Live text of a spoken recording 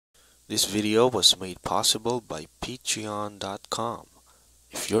This video was made possible by patreon.com.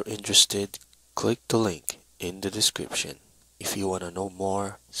 If you're interested, click the link in the description. If you want to know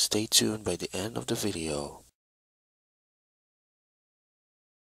more, stay tuned by the end of the video.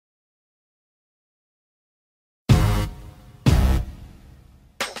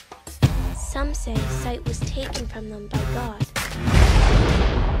 Some say sight was taken from them by God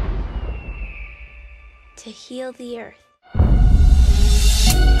to heal the earth.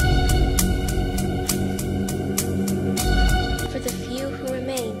 For the few who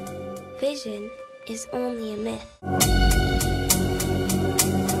remain, vision is only a myth.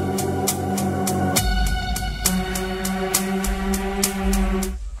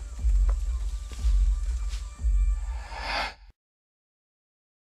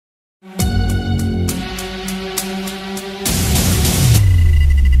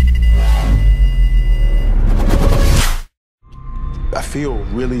 I feel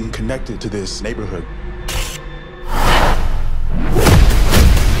really connected to this neighborhood.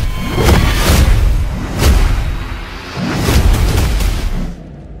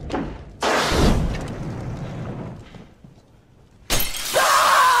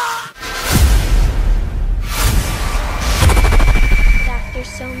 But after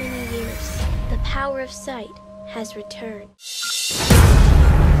so many years, the power of sight has returned.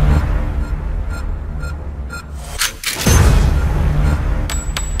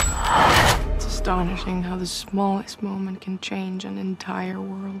 Astonishing how the smallest moment can change an entire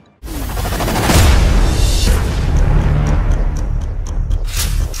world.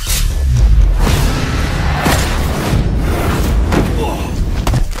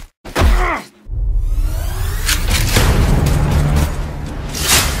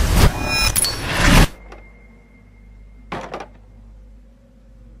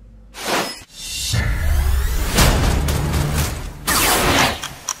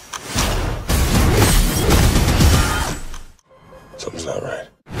 Something's not right.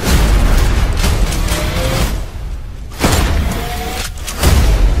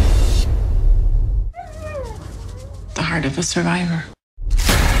 The heart of a survivor.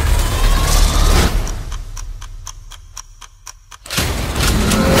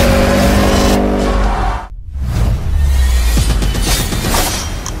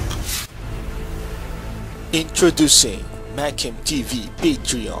 Introducing Macam TV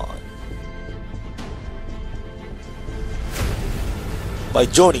Patreon. By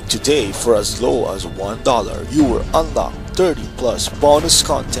joining today for as low as $1, you will unlock 30+ bonus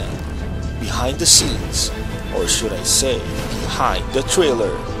content, behind the scenes, or should I say, behind the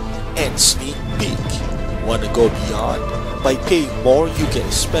trailer, and sneak peek. Wanna go beyond? By paying more, you get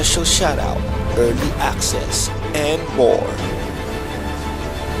a special shoutout, early access, and more.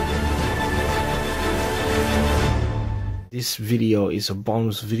 This video is a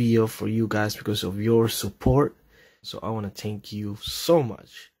bonus video for you guys because of your support. So I want to thank you so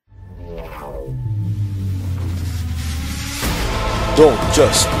much. Don't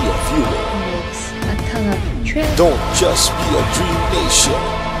just be a viewer. Don't just be a Dream Nation.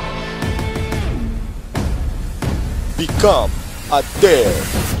 Become a Dare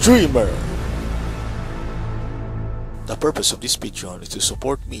Dreamer. The purpose of this Patreon is to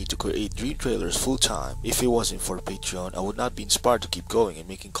support me to create dream trailers full time. If it wasn't for Patreon, I would not be inspired to keep going and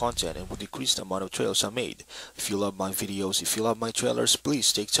making content and would decrease the amount of trailers I made. If you love my videos, if you love my trailers,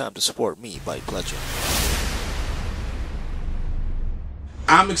 please take time to support me by pledging.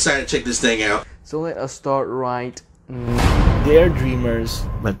 I'm excited to check this thing out. So let us start right Dare Dreamers,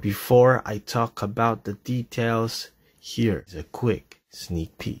 but before I talk about the details, here is a quick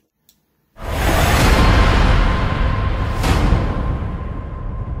sneak peek.